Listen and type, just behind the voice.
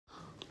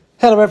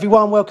Hello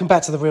everyone, welcome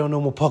back to the Real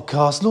Normal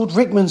Podcast. Lord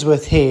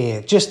Rickmansworth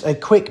here. Just a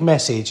quick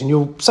message,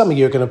 and some of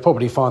you are going to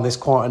probably find this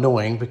quite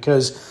annoying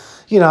because,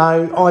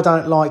 I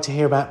don't like to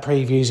hear about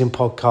previews in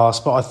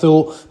podcasts, but I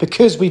thought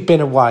because we've been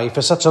away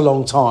for such a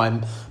long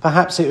time,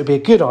 perhaps it would be a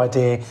good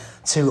idea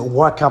to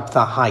work up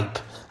the hype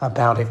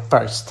about it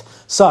first.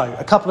 So,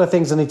 a couple of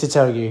things I need to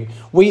tell you.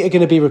 We are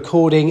going to be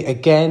recording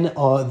again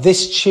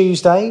this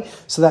Tuesday,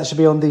 so that should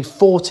be on the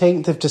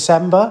 14th of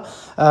December.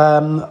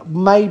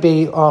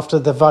 Maybe after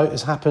the vote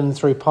has happened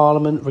through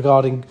Parliament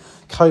regarding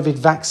COVID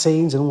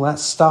vaccines and all that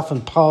stuff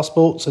and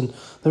passports and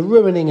the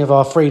ruining of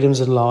our freedoms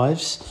and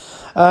lives.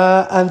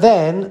 And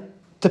then,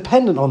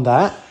 dependent on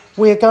that,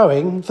 we are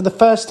going for the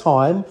first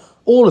time,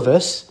 all of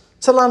us,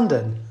 to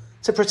London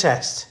to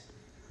protest.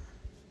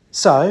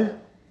 So,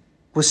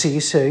 we'll see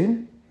you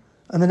soon.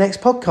 And the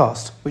next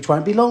podcast, which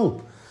won't be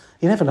long.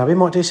 You never know, we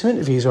might do some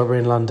interviews while we're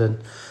in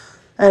London.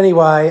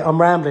 Anyway,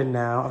 I'm rambling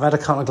now. I've had a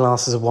couple of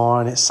glasses of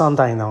wine. It's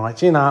Sunday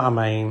night, you know what I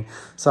mean.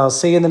 So I'll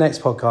see you in the next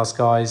podcast,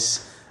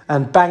 guys.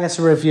 And bang us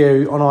a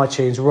review on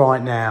iTunes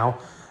right now.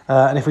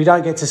 And if we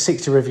don't get to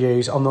 60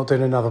 reviews, I'm not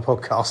doing another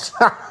podcast.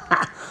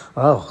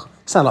 Oh,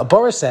 sound like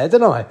Boris said,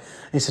 don't I?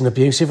 It's an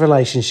abusive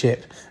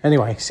relationship.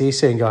 Anyway, see you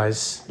soon,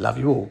 guys. Love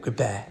you all.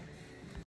 Goodbye.